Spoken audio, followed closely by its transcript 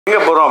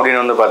எங்க போறோம் அப்படின்னு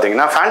வந்து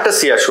பாத்தீங்கன்னா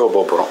Fantasea ஷோ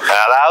போறோம்.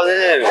 அதாவது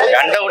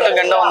கண்ட விட்டு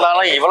கண்ட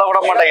வந்தாலும் இவ்வளவு விட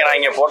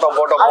மாட்டேங்கிறாங்க. போட்டோ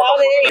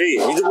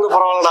இது கூட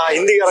பரவாயில்லடா.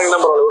 ஹிந்திக்காரங்க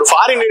தான் பரவாயில்ல. ஒரு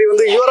ஃபாரின் லேடி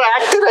வந்து you are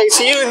actor I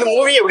see you in the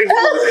movie அப்படின்னு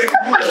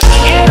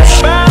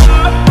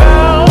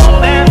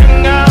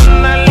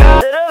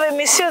we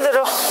miss you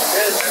Dhruv.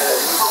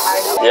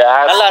 Yeah.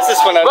 நல்லா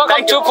அசிஸ்ட் பண்ணாரு.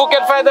 Welcome to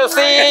Phuket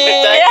Fantasea.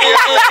 Thank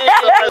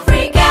you.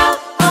 Freak out,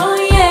 oh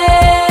yeah.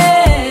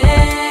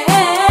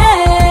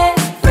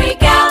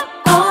 Freak out,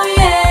 oh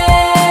yeah.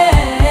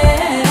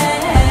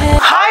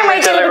 Hi my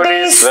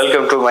celebrities.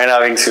 Welcome to Myna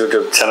Wings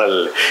YouTube channel.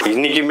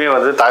 இன்னைக்குமே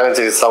வந்து தாகல்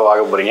series தான்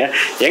பார்க்க போறீங்க.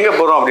 எங்க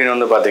போறோம் அப்படின்னு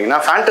வந்து பாத்தீங்கன்னா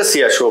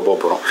Fantasea ஷோ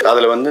போறோம்.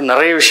 அதுல வந்து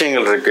நிறைய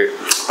விஷயங்கள் இருக்கு.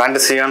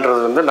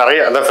 Fantaseaன்றது வந்து நிறைய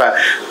அந்த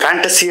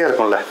Fantasea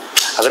இருக்கும்ல.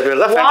 அது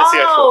பேர் தான்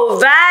Fantasea ஷோ.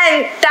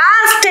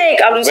 Fantastic.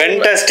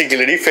 Fantastic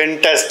இல்லடி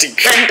fantastic.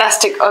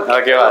 Fantastic.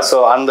 ஓகேவா? சோ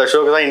அந்த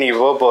ஷோக்கு தான்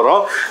இன்னைக்கு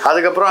போறோம்.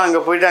 அதுக்கு அப்புறம் அங்க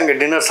போயிட்டு அங்க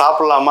டின்னர்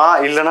சாப்பிடலாமா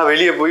இல்லனா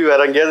வெளிய போய்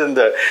வேற எங்கயாவது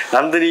இந்த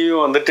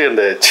நந்தினியும் வந்துட்டு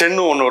இந்த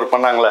சென்னு ஒன்னு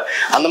பண்ணாங்களே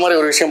அந்த மாதிரி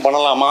ஒரு விஷயம்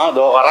பண்ணலாமா?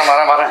 தோ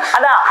வரேன்.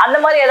 அதான் அந்த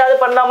மாதிரி ஏதாவது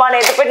பண்ணலாமா?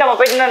 நேத்து போய் நம்ம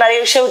போய் நிறைய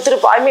விஷயம்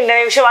வித்துருப்போம். ஐ மீன்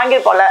நிறைய விஷயம்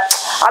வாங்கிருப்போம்ல.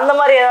 அந்த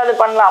மாதிரி ஏதாவது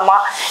பண்ணலாமா?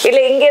 இல்ல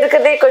இங்க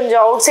இருக்கதே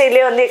கொஞ்சம் அவுட்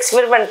சைட்லயே வந்து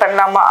எக்ஸ்பெரிமென்ட்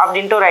பண்ணலாமா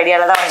அப்படின்ட்டு ஒரு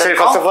ஐடியால தான் வந்து. சரி,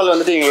 ஃபர்ஸ்ட் ஆஃப் ஆல்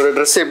வந்துட்டு உங்களோட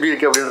Dress எப்படி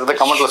இருக்கு அப்படின்றத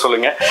கமெண்ட்ல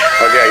சொல்லுங்க.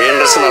 ஓகே, என்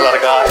Dress நல்லா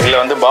இருக்கா இல்ல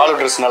வந்து பாலு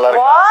Dress நல்லா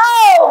இருக்கா?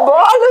 வாவ்,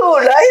 பாலு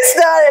நைஸ்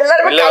டா.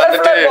 எல்லாரும்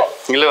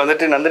இல்ல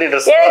வந்துட்டு நந்தினி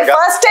Dress நல்லா இருக்கா?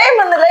 ஃபர்ஸ்ட் டைம்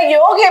வந்து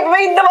யோகி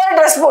எப்பவே இந்த மாதிரி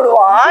Dress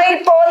போடுவான்.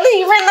 இப்போ வந்து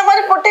இவன் இந்த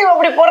மாதிரி போட்டு இவன்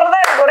அப்படி போடுறதா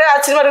எனக்கு ஒரே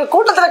ஆச்சரியமா இருக்கு.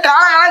 கூட்டத்துல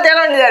காணாம தேட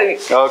வேண்டியதா இருக்கு.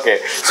 Okay,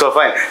 so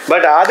fine.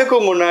 பட் அதுக்கு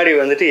முன்னாடி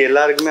வந்துட்டு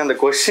எல்லாருக்குமே அந்த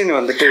क्वेश्चन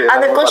வந்துட்டு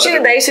அந்த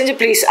क्वेश्चन தயவு செஞ்சு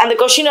ப்ளீஸ் அந்த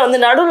क्वेश्चन வந்து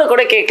நடுவுல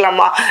கூட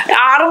கேட்கலாமா?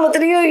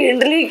 ஆரம்பத்திலயும்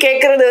எண்ட்லயும்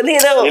கேக்குறது வந்து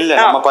ஏதோ இல்ல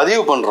நம்ம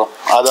பதிவு பண்றோம்.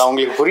 அது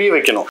அவங்களுக்கு புரிய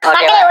வைக்கணும்.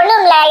 மக்களே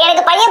ஒண்ணும் இல்ல,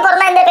 எனக்கு பையன்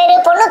பிறந்தா இந்த பேரு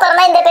பொண்ணு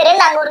பிறந்தா இந்த பேரு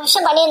நாங்க ஒரு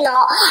விஷயம்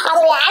பண்ணியிருந்தோம்.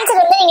 அதோட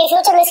ஆன்சர் வந்து நீங்க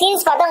ஃபியூச்சர்ல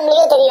சீன்ஸ் பார்த்தா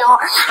உங்களுக்கே தெரியும்.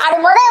 அது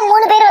முதல்ல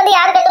 3 பேர் வந்து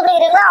யார்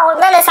கண்டுபிடிக்கிறீங்களோ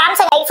அவங்களுக்கு தான் அந்த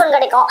சாம்சங் ஐபோன்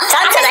கிடைக்கும்.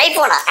 சாம்சங்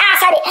ஐபோனா?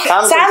 சாரி,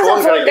 சாம்சங்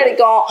போன்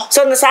கிடைக்கும். சோ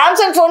அந்த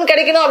சாம்சங் போன்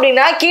கிடைக்கணும்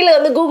அப்படின்னா கீழ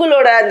வந்து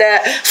கூகுளோட அந்த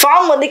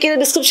ஃபார்ம் வந்து கீழ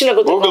டிஸ்கிரிப்ஷன்ல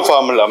கொடுத்துருக்கோம். கூகுள்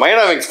ஃபார்ம் இல்ல,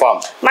 மைனா விங்ஸ் ஃபார்ம்.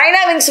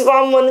 மைனா விங்ஸ்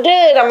ஃபார்ம் வந்து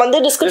நம்ம வந்து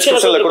டிஸ்கிரிப்ஷன்ல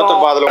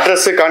கொடுத்துருக்கோம். அதுல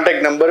அட்ரஸ்,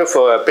 கான்டாக்ட் நம்பர்,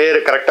 பேர்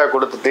கரெக்ட்டா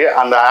கொடுத்துட்டு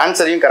அந்த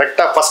ஆன்சரையும்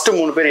கரெக்ட்டா ஃபர்ஸ்ட்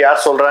 3 பேர்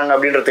யார் சொல்றாங்க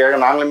அப்படின்றதுக்காக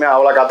நாங்களுமே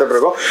அவளா காத்துட்டு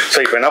இருக்கோம். சோ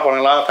இப்போ என்ன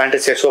பண்ணலாம்?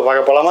 Fantasea ஷோ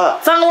பார்க்க போலாமா?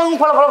 வாங்க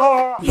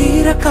போலாம்.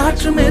 ஈர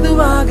காற்று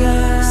மெதுவாக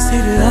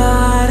சிறு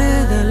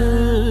ஆறுதல்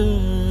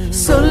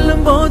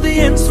சொல்லும்போது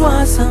என்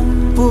சுவாசம்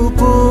பூ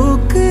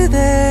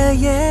பூக்குதே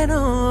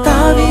ஏனோ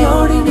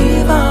தாவியோடி நீ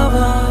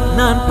வாவா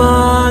நான்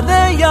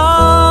பாதையாய்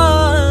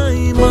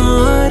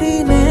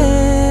மாறினே.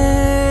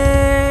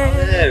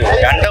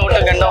 கண்ட விட்டு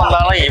கண்ட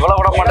வந்தாலும் இவ்வளவு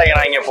விட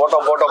மாட்டேங்கிறாங்க. போட்டோ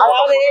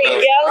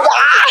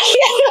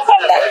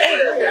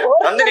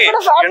நந்தினி,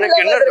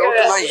 எனக்கு என்ன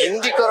டவுட்னா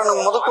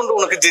ஹிந்திக்காரனுக்கு முதற்கொண்டு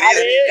உனக்கு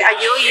தெரியுது.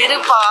 ஐயோ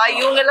இருப்பா,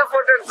 இவங்க எல்லாம்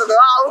போட்டோ எடுத்ததோ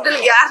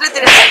அவங்களுக்கு யாருன்னு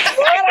தெரியும்.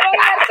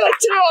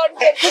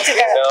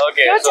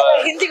 ஓகே,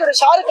 ஹிந்தி கூட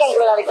ஷாருக் கான்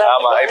கூட நினைக்கிறேன்.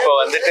 ஆமா, இப்போ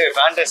வந்துட்டு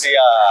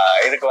Fantasea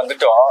இதுக்கு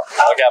வந்துட்டோம்.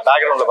 ஓகே,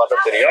 பேக்ரவுண்ட்ல பார்த்தா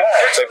தெரியும்.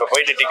 சோ இப்போ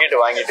போயிட்டு டிக்கெட்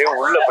வாங்கிட்டு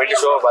உள்ள போயிட்டு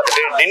ஷோவை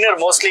பார்த்துட்டு டின்னர்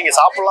மோஸ்ட்லி இங்க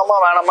சாப்பிடலாமா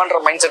வேணாமான்ற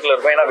மைண்ட் செட்ல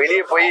இருக்கும். ஏன்னா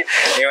வெளியே போய்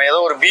இவன் ஏதோ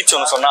ஒரு பீச்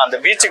ஒன்று சொன்னா அந்த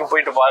பீச்சுக்கு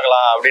போயிட்டு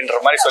பார்க்கலாம்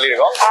அப்படின்ற மாதிரி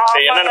சொல்லியிருக்கோம்.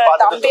 என்னன்னு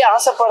பார்த்துட்டு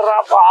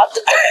ஆசைப்படுறான் பார்த்து.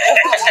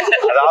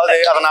 அதாவது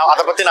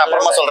அதை பத்தி நான்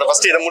அப்புறமா சொல்றேன்.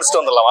 ஃபர்ஸ்ட் இதை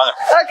முடிச்சுட்டு வந்துடலாம் வாங்க.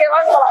 ஓகே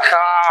வாங்க.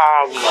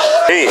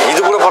 ஏய், இது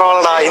கூட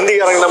பரவாயில்லடா.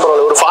 ஹிந்திக்காரங்க தான்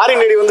பரவாயில்ல. ஒரு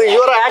ஃபாரின் லேடி வந்து you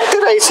are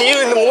actor I see you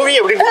in the movie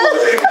அப்படின்னு.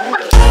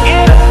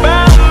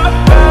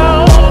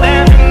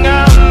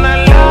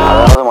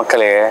 அதாவது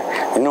மக்களே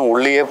இன்னும்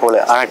உள்ளேயே போல,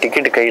 ஆனா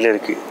டிக்கெட் கையில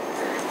இருக்கு.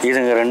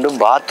 இதுங்க ரெண்டும்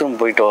பாத்ரூம்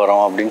போயிட்டு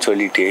வரோம் அப்படின்னு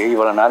சொல்லிட்டு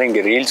இவ்வளவு நேரம்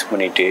இங்க ரீல்ஸ்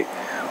பண்ணிட்டு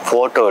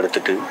போட்டோ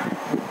எடுத்துட்டு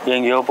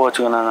எங்கேயோ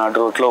போச்சுங்க. நான்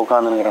நடு ரோட்டில்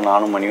உட்காந்துருக்கிறேன்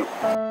நானும் மணியும்.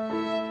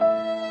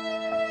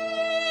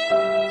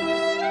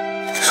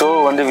 ஸோ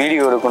வந்து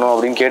வீடியோ எடுக்கணும்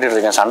அப்படின்னு கேட்டுட்டு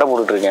இருக்கேன், சண்டை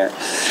போட்டுட்டு இருக்கேன்.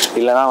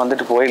 இல்லைனா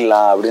வந்துட்டு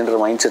போயிடலாம் அப்படின்ற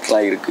மைண்ட்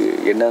செட்லாம் இருக்குது.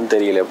 என்னன்னு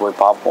தெரியல,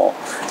 போய் பார்ப்போம்.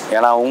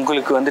 ஏன்னா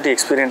உங்களுக்கு வந்துட்டு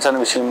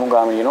எக்ஸ்பீரியன்ஸான விஷயமும்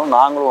காமிக்கணும்,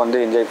 நாங்களும் வந்து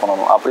என்ஜாய்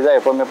பண்ணணும். அப்படி தான்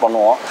எப்போவுமே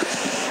பண்ணுவோம்.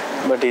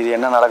 பட் இது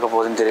என்ன நடக்க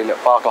போகுதுன்னு தெரியல,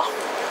 பார்க்கலாம்.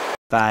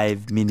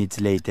 5 minutes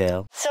later.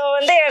 ஸோ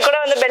வந்து என் கூட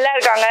வந்து பெல்லா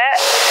இருக்காங்க.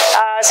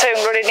 ஸோ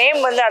இவங்களுடைய நேம்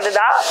வந்து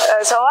அதுதான்.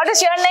 So what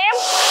is your name?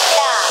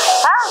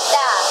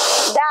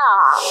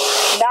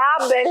 டா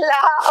பெல்லா.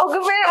 உங்க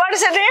பேர் what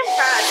is your name?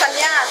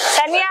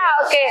 Sanya.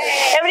 Okay,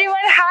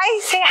 everyone hi,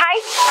 say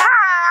hi.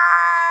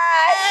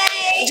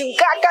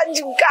 ஜும்காக்கா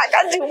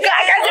ஜும்காக்கா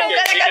ஜும்காக்கா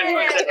ஜும்காக்கா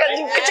ஜும்காக்கா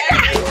ஜும்காக்கா.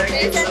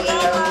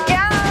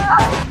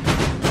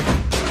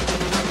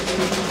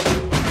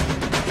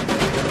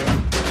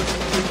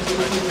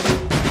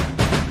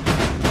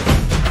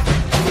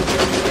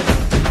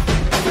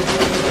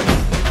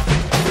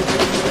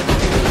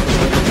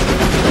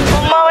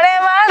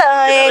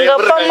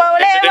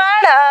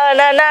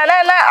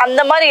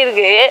 அந்த மாதிரி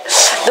இருக்கு.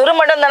 துரு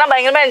மட்டும் தானே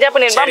பயங்கரமா என்ஜாய்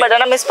பண்ணிருப்பான். பட்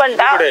ஆனா மிஸ்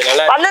பண்ணிட்டான்.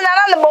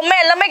 வந்ததானா அந்த பொம்மை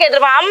எல்லாமே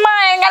கேட்டிருப்பான். அம்மா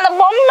எங்க அந்த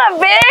பொம்மை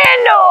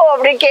வேணும்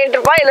அப்படின்னு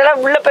கேட்டிருப்பான். இல்லைன்னா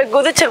உள்ள போய்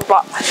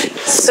குதிச்சிருப்பான்.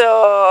 ஸோ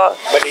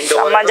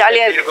அம்மா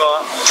ஜாலியா இருக்கும்.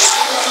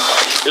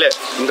 இல்ல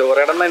இந்த ஒரு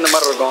இடம் தான் இந்த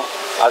மாதிரி இருக்கும்.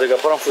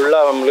 அதுக்கப்புறம்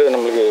ஃபுல்லாக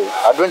நம்மளுக்கு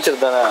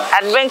அட்வென்ச்சர் தானே.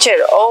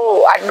 அட்வென்ச்சர். ஓ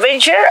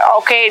அட்வென்ச்சர்.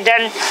 Okay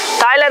done.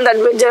 தாய்லாந்து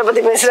அட்வென்ச்சரை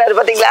பற்றி பேசுகிறாரு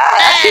பார்த்தீங்களா?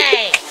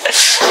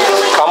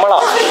 கமலா.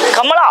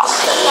 கமலா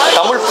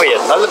தமிழ்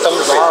பெயர், நல்ல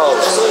தமிழ் பெயர்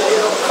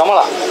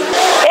கமலா.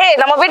 ஏய்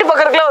நம்ம வீட்டு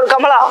பக்கத்துல ஒரு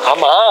கமலா.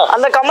 ஆமா.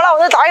 அந்த கமலா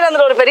வந்து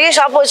தாய்லாந்துல ஒரு பெரிய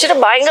ஷாப் வச்சுட்டு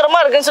பயங்கரமா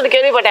இருக்குன்னு சொல்லி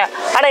கேள்விப்பட்டேன்.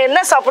 ஆனா என்ன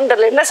ஷாப்னு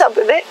தெரியல. என்ன ஷாப்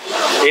இது?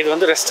 இது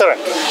வந்து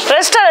restaurant.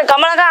 Restaurant.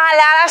 Kamala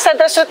Lala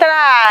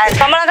restaurant.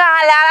 Kamala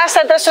Lala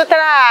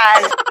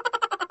restaurant.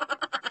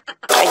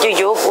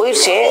 ஐயோ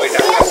போயிடுச்சு.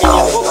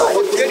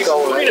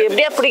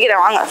 எப்படியா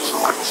பிடிக்கிறேன் வாங்க.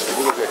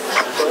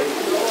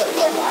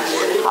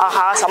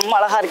 ஆஹா செம்ம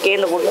அழகா இருக்கே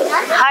இந்த பொண்ணு.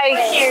 Hi.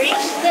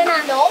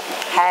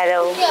 Hello.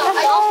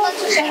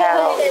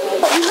 Hello.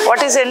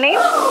 What is your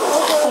name?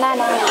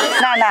 Nana.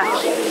 Nana.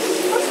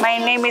 My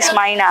name is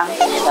Myna.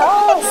 Oh,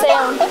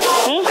 same.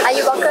 Are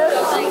you Bakar?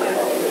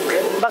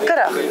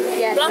 Baqarah?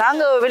 Yes.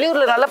 நாங்க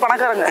வெளியூர்ல நல்ல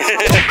பணக்காரங்க.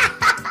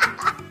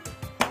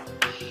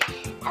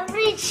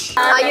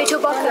 Are you too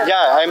Bakar?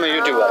 Yeah, I'm a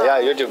YouTuber. Yeah,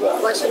 YouTuber.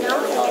 What's your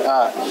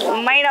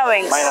name? Myna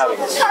Wings.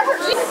 mynaWings.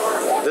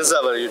 This is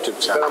our YouTube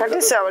channel. That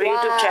is our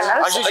YouTube channel.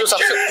 Ashish, you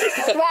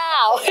subscribe.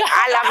 Wow.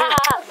 I love it.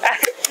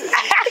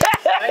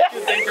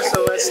 Thank you so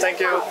much. Thank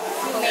you.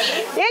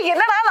 ஏய்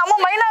என்னடா நம்ம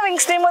மைனா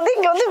wings name வந்து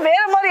இங்க வந்து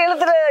வேற மாதிரி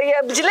எழுதுற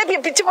ஜிலேபியை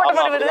பிச்சு போட்ட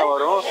மாதிரி வருது.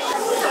 வரும்.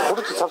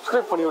 கொடுத்து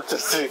சப்ஸ்கிரைப் பண்ணி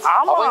விட்டுருச்சு.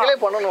 ஆமா. அவங்களே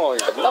பண்ணணும்.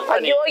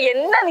 ஐயோ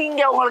என்ன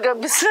நீங்க உங்களுக்கு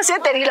பிசினஸே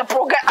தெரியல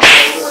போக.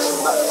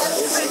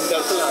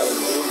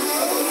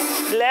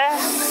 இல்ல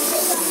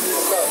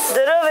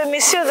Duro, we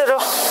miss you, Duro.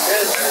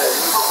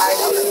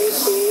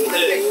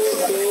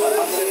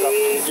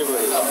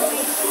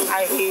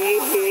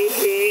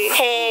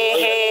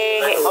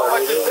 Hey. How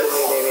much is this?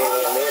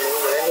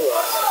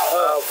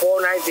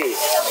 490.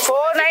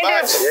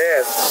 490.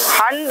 Yes.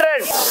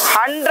 100.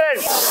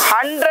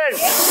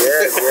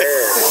 Yes.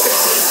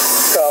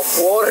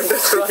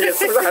 400.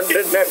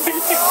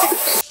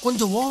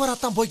 கொஞ்சம் ஓவரா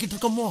தான் போய்கிட்டு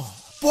இருக்கோமோ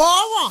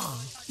போவோம்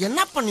என்ன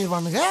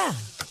பண்ணிடுவானுங்க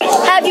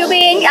Have you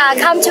been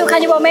come to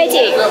Carnival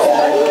Magic?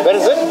 Where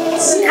is it?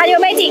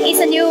 Carnival Magic is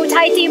a new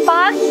Thai theme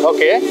park.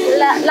 Okay.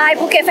 Like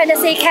Phuket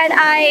Fantasea. Can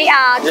I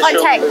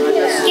contact?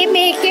 Give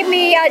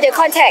me the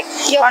contact.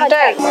 Your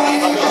contact.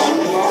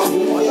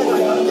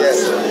 Yes.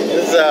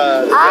 This is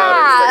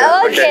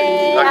Okay.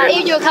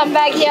 If you come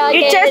back here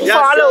You again. just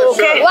follow,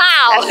 okay?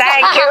 Wow.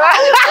 Thank you.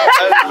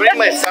 I'll bring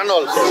my son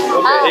also.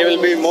 Okay. He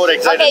will be more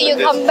excited. Okay, you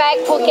with come back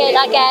Phuket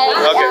again.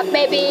 Okay.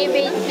 Maybe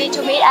we need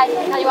to meet at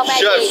Carnival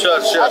Magic. Sure.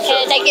 Okay,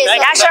 thank you so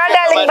Yeah, much. sure,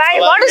 darling. Bye.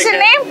 What is your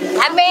name?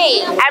 Ame.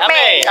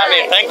 Ame.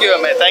 Thank you,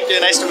 Ame. Thank you.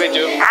 Nice to meet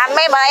you.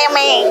 Ame, bye,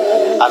 Ame.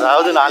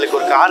 அதாவது நாளைக்கு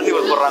ஒரு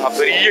carnival போடுறாங்க,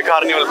 பெரிய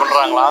carnival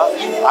பண்றாங்களா,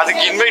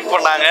 அதுக்கு invite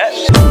பண்ணாங்க.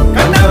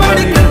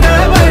 கண்ணாடி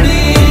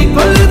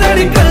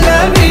கொல்லுதடி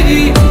கல்லாவிரி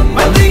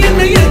வந்து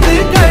என்ன எது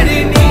கடி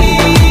நீ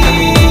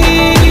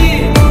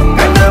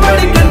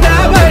கண்ணாடி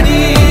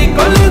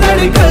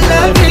கொல்லுதடி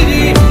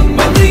கல்லாவிரி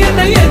வந்து என்ன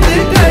எது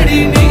கடி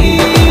நீ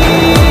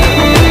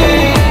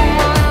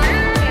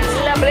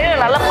எல்லா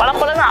பிள்ளைகளும் நல்லா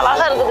பளபளன்னு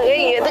அழகா இருக்குது.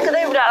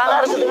 எதுக்குதான் இப்படி அழகா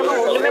இருக்குதுன்னு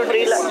ஒண்ணுமே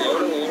புரியல.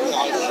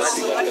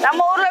 நம்ம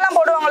ஊர்ல எல்லாம்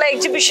போடுவாங்களே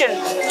எக்ஸிபிஷன்,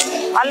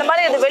 அந்த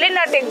மாதிரி இது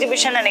வெளிநாட்டு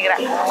எக்ஸிபிஷன்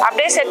நினைக்கிறேன்.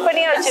 அப்படியே செட்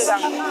பண்ணியே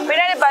வச்சிருக்காங்க.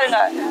 பின்னாடி பாருங்க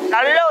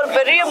நல்ல ஒரு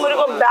பெரிய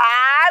முருகம்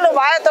பேலு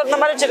வாயை திறந்த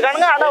மாதிரி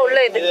வச்சிருக்கானுங்க. ஆனா உள்ள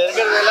இது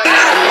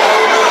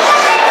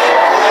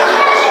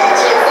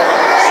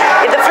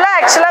ஃபுல்லா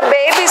ஆக்சுவலா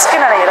பேபிஸ்க்கு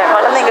நினைக்கிறேன்,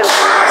 குழந்தைங்களுக்கு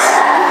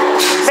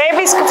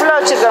பேபிஸ்க்கு ஃபுல்லா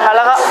வச்சிருக்காங்க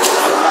அழகா.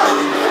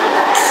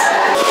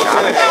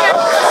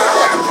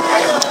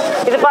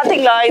 இது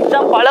பாத்தீங்களா,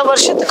 இதுதான் பல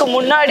வருஷத்துக்கு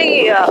முன்னாடி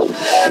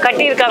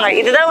கட்டியிருக்காங்க.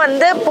 இதுதான்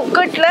வந்து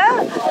புக்கெட்ல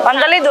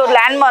வந்தாலே இது ஒரு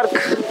லேண்ட்மார்க்.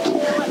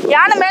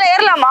 யானை மேல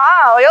ஏறலாமா?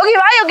 யோகி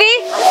வா யோகி.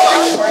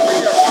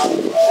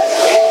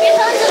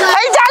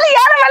 ஐ ஜாலி,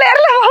 யானை மேல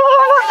ஏறலாமா?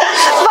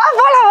 வா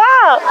போலாம் வா.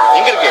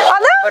 எங்க இருக்கு?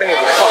 அதான்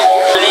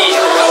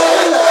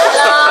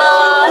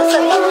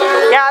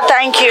யா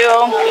thank you.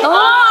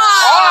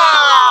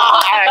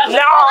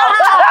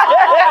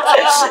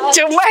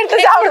 சும்மா எடுத்து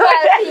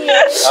சாப்பிடுவேன்.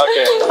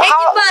 Okay.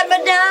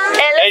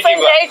 Elephant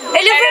ride.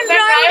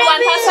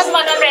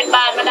 1,100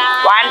 baht, madam.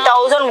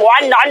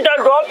 1,100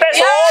 rupees.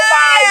 Oh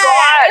my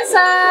god.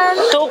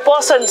 2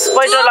 persons.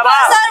 போயிட்டு வரலாமா?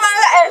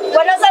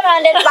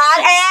 1,100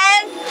 baht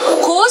and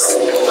cruise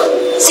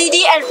CD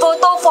and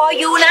photo for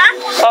you na.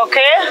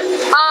 Okay.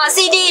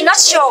 CD not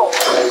show.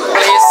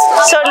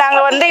 So நாங்க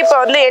வந்து இப்போ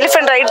வந்து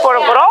elephant ride போட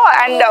போறோம்.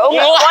 And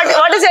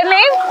what is your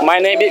name? My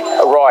name is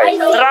Roy.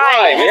 Roy.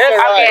 Yes,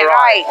 Okay,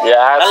 Roy.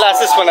 Yes. நல்லா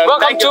assist பண்ணாரு.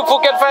 Welcome to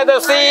Phuket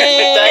Fantasea.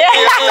 Thank you.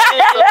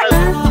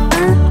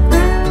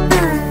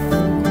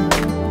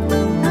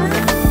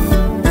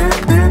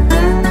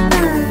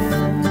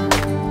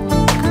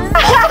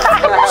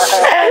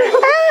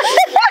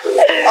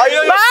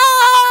 ஐயோ Bye.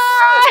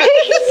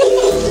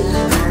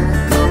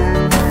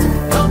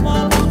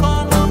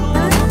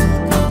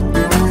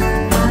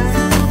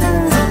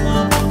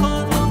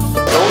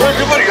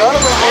 உங்களுக்கு பாரு யாரு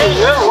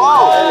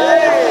வாவ்.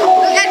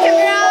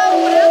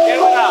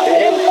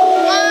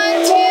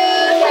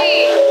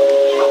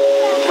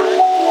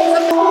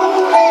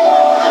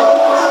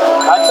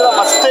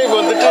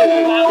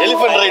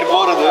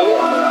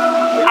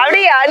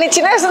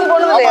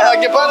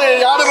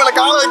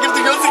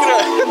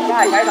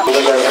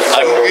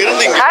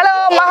 ஹலோ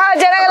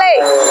மகாஜனங்களே,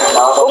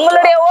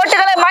 உங்களுடைய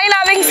ஓட்டுகளை மைனா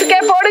விங்ஸ்க்கே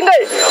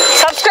போடுங்கள்.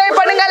 சப்ஸ்கிரைப்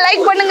பண்ணுங்க,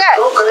 லைக் பண்ணுங்க,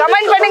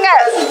 கமெண்ட் பண்ணுங்க.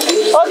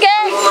 ஓகே?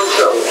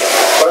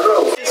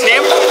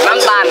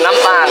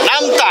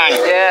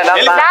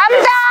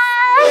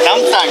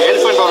 நாம்தாங்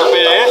எலிஃபண்டோட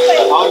பேரு.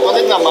 அவருக்கு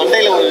வந்து இந்த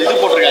மண்டையில ஒரு இது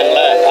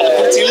போட்டிருக்காங்கல்ல, அதை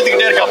பிடிச்சி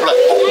இழுத்துக்கிட்டே இருக்காப்ல.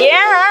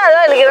 ஏன்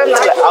அதான் இழுக்கிறேன்னு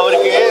தெரியல.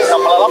 அவருக்கு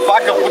நம்மளெல்லாம்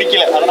பார்க்க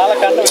பிடிக்கல, அதனால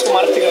கண்ணை வச்சு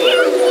மறைச்சிக்கல.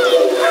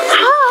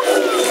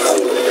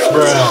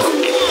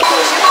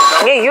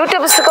 இங்கே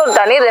யூடியூபர்ஸுக்கு ஒரு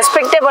தனி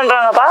ரெஸ்பெக்டே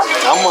பண்றாங்கப்பா.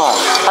 ஆமா,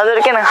 அது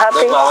வரைக்கும் எனக்கு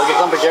ஹாப்பி. அவருக்கு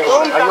தான் போய்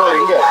கேட்கணும். ஐயோ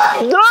எங்க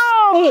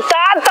தூம்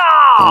தாத்தா.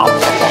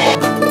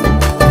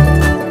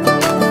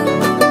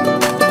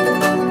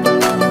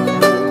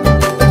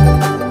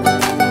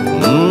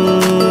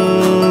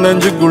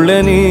 நெஞ்சுக்குள்ள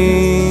நீ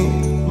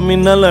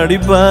மின்னல்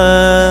அடிப்ப,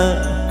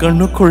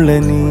 கண்ணுக்குள்ள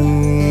நீ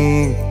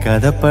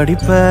கதை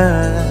படிப்ப,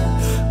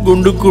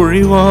 குண்டு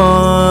குழிவா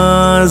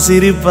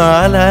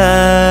சிரிப்பால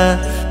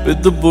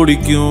பெத்து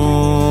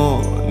பிடிக்கும்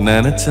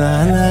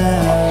நினைச்சால.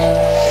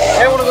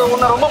 உனக்கு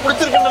உன்னை ரொம்ப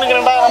பிடிச்சிருக்குன்னு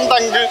நினைக்கிறேன்டா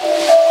நாம்தாங்கு.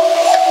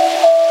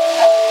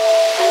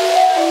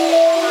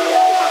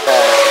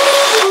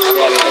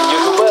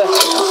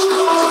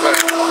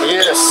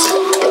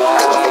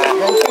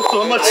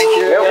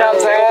 Welcome,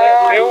 sir.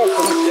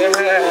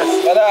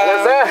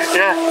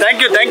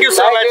 Thank you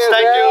so much.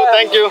 Thank you.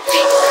 Thank you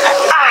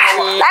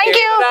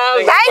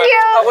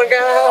thank you.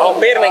 அவன்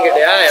பேர் என்ன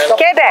கேட்டியா?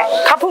 கேட்டேன்.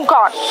 கப்பும்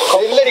கான்.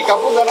 இல்லடி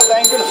கப்பு தானே.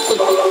 Thank you.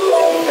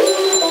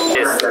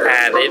 Yes,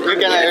 and You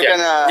can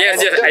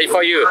yes,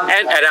 for you,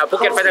 and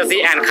Phuket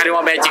Fantasea and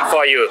Carnival Magic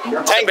for you.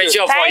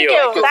 Special for you.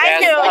 Thank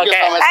you.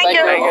 Okay. Thank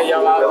you.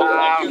 You're welcome.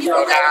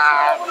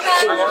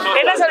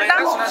 என்ன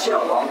சொல்லிட்டான்?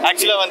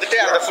 ஆக்சுவலா வந்துட்டு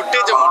அந்த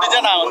ஃபுட்டேஜை முடிஞ்சா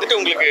நான் வந்துட்டு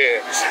உங்களுக்கு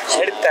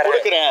எடுத்து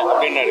கொடுக்குறேன்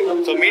அப்படின்னாரு.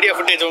 ஸோ மீடியா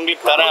ஃபுட்டேஜ்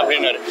உங்களுக்கு தரேன்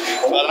அப்படின்னாரு.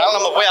 ஸோ அதனால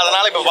நம்ம போய்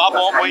அதனால இப்போ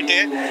பார்ப்போம். போயிட்டு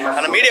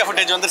அந்த மீடியா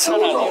ஃபுட்டேஜ்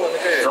வந்துச்சுன்னா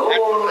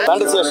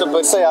ஃபேண்டசி வருஷம்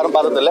பெருசாக யாரும்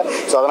பார்த்ததில்ல.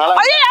 ஸோ அதனால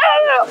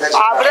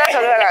அப்படிதான்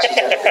சொல்லுவாங்க.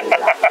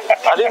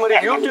 அதே மாதிரி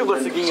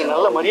யூடியூபர்ஸுக்கு இங்கே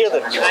நல்ல மரியாதை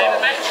இருக்கு.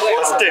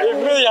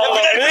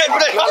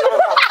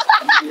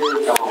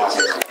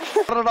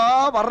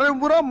 வர்றேன்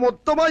பூரா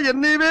மொத்தமா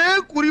என்னையவே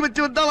குறி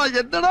வச்சு வந்தா நான்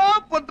என்னடா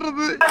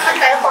பண்றது?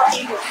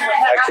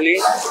 ஆக்சுவலி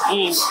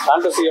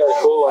ஃபேண்டசியா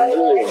ஷோ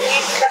வந்து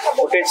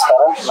ஃபுட்டேஜ்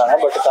தரேன்,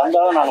 பட்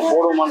தந்தாலும் நாங்கள்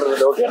போடுவோமான்றது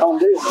டவுட். ஏன்னா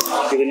வந்து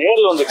இது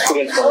நேரில் வந்து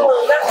எக்ஸ்பீரியன்ஸ் பண்ணுவோம்.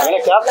 ஏன்னா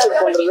கேப்சர்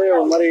பண்ணுறது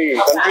ஒரு மாதிரி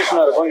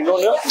கன்ஃபியூஷனாக இருக்கும்.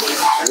 இன்னொன்று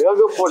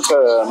ஏகப்பட்ட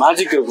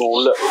மேஜிக் இருக்கும்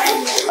உள்ள.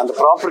 அந்த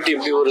ப்ராப்பர்ட்டி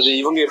எப்படி வருது,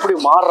 இவங்க எப்படி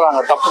மாறுறாங்க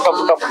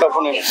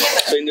டப்புன்னு.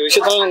 ஸோ இந்த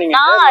விஷயத்துல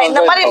நீங்கள் இந்த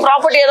மாதிரி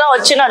ப்ராப்பர்ட்டியை தான்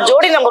வச்சு நான்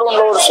ஜோடி நம்பர்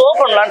 1 ஒரு ஷோ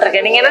பண்ணலான்னு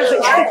இருக்கேன். நீங்க என்ன?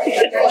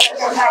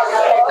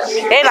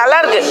 நல்லா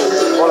இருக்கு.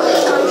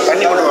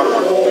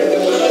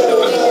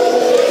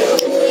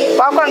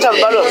 பாப்கார்ன்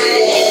சாப்பிட்டாலும்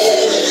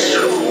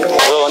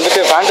ஸோ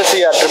வந்துட்டு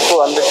ஃபேண்டசியா ட்ரிப்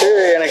வந்துட்டு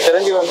எனக்கு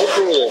தெரிஞ்சு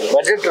வந்துட்டு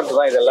பட்ஜெட் ட்ரிப்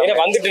தான் இதெல்லாம்.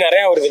 வந்துட்டு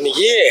நிறைய வருது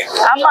இன்னைக்கு.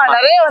 ஆமா,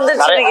 நிறைய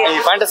வந்துச்சு.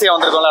 ஃபேண்டசியா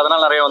வந்திருக்கோம்ல,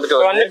 அதனால நிறைய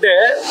வந்துட்டு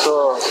ஸோ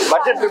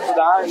பட்ஜெட் ட்ரிப்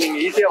தான்.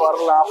 நீங்கள் ஈஸியாக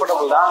வரலாம்,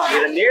 அஃபோர்டபுள் தான்.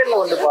 இதை நேரில்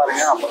வந்து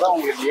பாருங்க, அப்போ தான்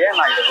உங்களுக்கு ஏன்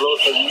நான் இதை இவ்வளோ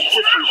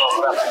இன்வெஸ்ட் பண்ணி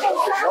பார்க்குறேன்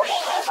அப்படின்னு தெரியும்.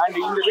 அண்ட்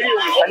இந்த வீடியோ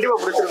உங்களுக்கு கண்டிப்பாக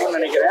பிடிச்சிருக்குன்னு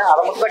நினைக்கிறேன்.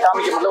 அதை மட்டும் தான்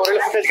காமிக்க முடியல. ஒரே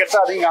ஃபுட்டேஜ்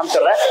கிடைச்சா அதையும்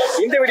காமிச்சிடுறேன்.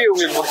 இந்த வீடியோ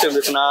உங்களுக்கு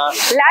பிடிச்சிருந்துச்சுன்னா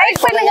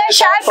லைக் பண்ணுங்க,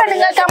 ஷேர்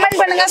பண்ணுங்க, கமெண்ட்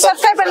பண்ணுங்க,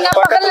 சப்ஸ்கிரைப் பண்ணுங்க,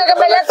 பக்கத்துல இருக்க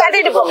பெல்ல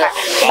தட்டிட்டு போங்க.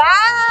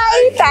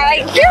 பாய்,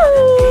 தேங்க்யூ.